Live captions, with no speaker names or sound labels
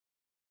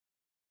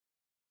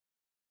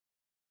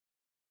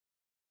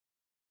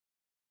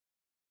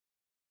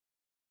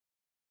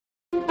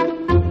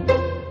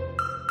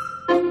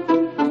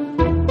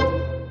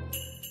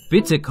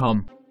Bitte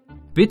komm.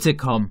 Bitte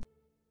komm.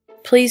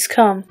 Please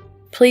come.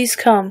 Please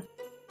come.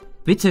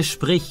 Bitte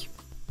sprich.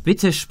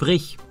 Bitte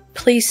sprich.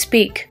 Please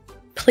speak.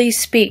 Please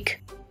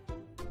speak.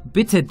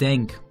 Bitte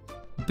denk.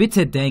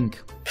 Bitte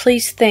denk.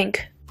 Please think.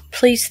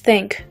 Please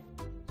think.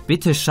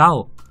 Bitte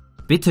schau.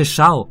 Bitte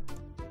schau.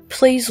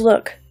 Please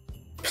look.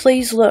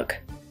 Please look.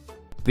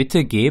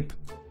 Bitte geb.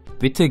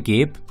 Bitte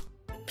geb.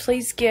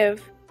 Please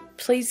give.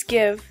 Please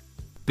give.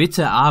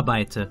 Bitte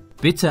arbeite.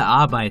 Bitte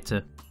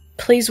arbeite.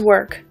 Please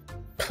work.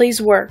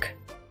 Please work.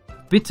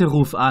 Bitte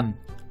ruf an.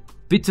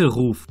 Bitte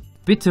ruf.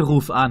 Bitte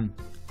ruf an.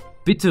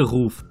 Bitte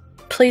ruf.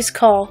 Please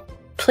call.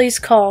 Please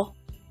call.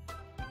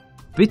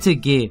 Bitte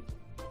geh.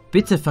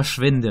 Bitte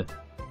verschwinde.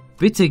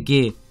 Bitte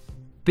geh.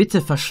 Bitte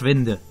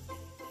verschwinde.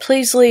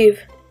 Please leave.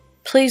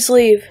 Please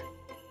leave.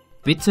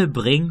 Bitte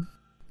bring.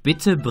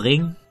 Bitte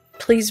bring.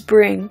 Please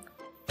bring.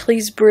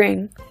 Please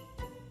bring.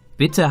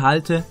 Bitte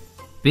halte.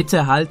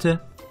 Bitte halte.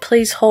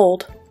 Please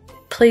hold.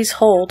 Please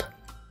hold.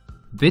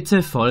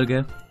 Bitte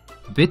folge.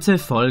 Bitte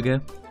folge.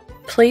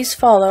 Please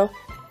follow.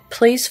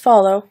 Please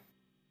follow.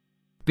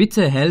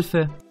 Bitte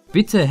helfe.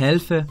 Bitte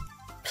helfe.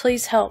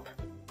 Please help.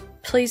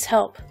 Please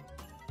help.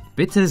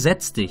 Bitte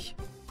setz dich.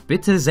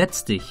 Bitte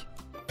setz dich.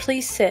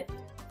 Please sit.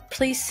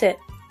 Please sit.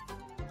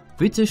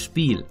 Bitte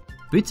spiel.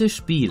 Bitte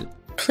spiel.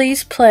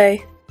 Please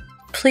play.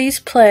 Please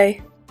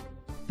play.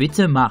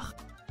 Bitte mach.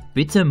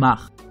 Bitte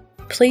mach.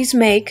 Please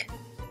make.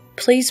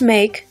 Please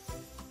make.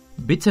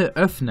 Bitte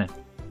öffne.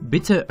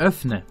 Bitte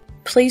öffne.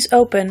 Please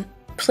open.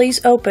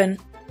 Please open.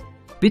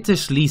 Bitte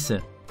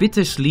schließe.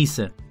 Bitte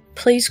schließe.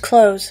 Please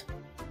close.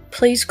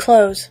 Please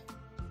close.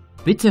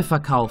 Bitte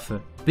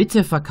verkaufe.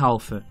 Bitte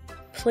verkaufe.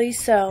 Please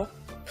sell.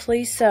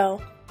 Please sell.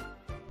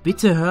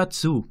 Bitte hör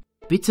zu.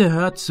 Bitte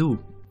hör zu.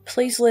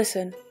 Please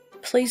listen.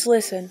 Please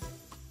listen.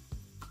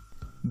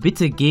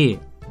 Bitte geh.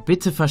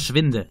 Bitte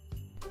verschwinde.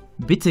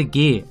 Bitte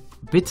geh.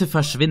 Bitte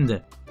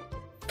verschwinde.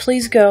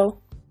 Please go.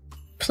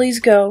 Please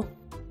go.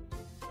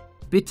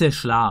 Bitte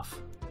schlaf.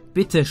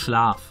 Bitte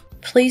schlaf.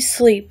 Please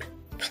sleep.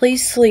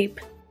 Please sleep.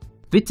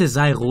 Bitte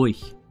sei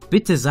ruhig.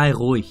 Bitte sei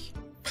ruhig.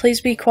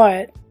 Please be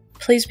quiet.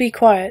 Please be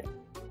quiet.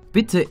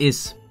 Bitte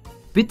iss.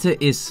 Bitte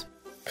iss.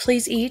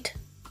 Please eat.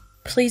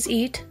 Please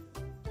eat.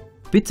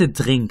 Bitte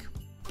trink.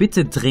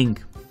 Bitte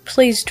trink.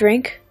 Please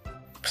drink.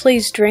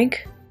 Please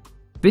drink.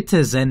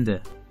 Bitte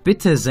sende.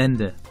 Bitte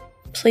sende.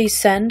 Please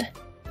send.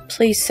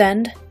 Please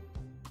send.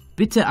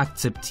 Bitte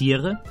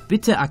akzeptiere.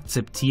 Bitte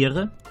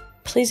akzeptiere.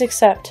 Please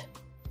accept.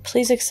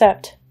 Please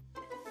accept.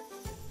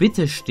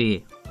 Bitte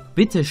steh.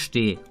 Bitte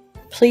steh.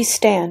 Please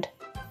stand.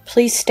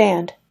 Please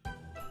stand.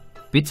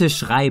 Bitte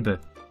schreibe.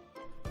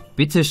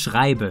 Bitte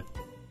schreibe.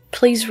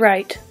 Please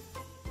write.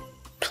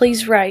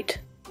 Please write.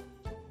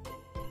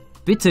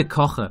 Bitte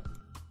koche.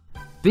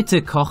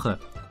 Bitte koche.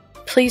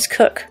 Please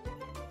cook.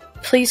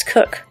 Please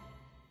cook.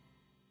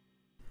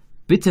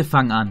 Bitte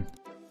fang an.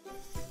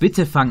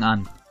 Bitte fang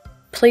an.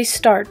 Please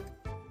start.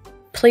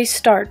 Please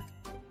start.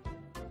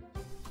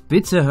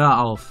 Bitte hör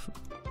auf.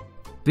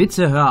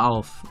 Bitte hör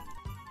auf.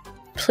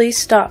 Please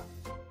stop.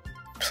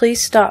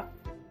 Please stop.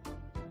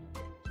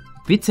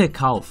 Bitte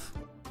kauf.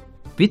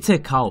 Bitte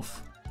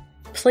kauf.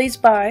 Please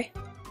buy.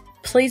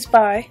 Please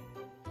buy.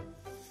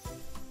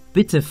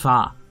 Bitte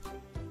fahr.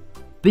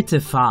 Bitte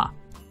fahr.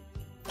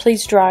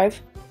 Please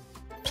drive.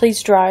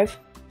 Please drive.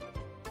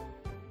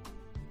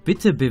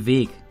 Bitte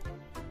beweg.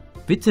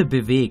 Bitte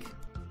beweg.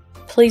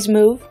 Please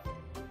move.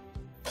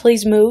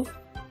 Please move.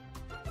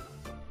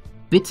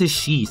 Bitte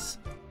schieß.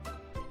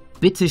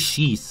 Bitte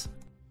schieß.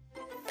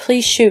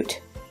 Please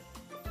shoot.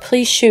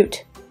 Please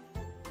shoot.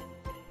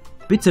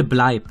 Bitte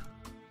bleib.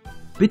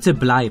 Bitte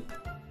bleib.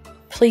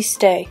 Please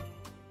stay.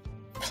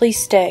 Please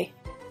stay.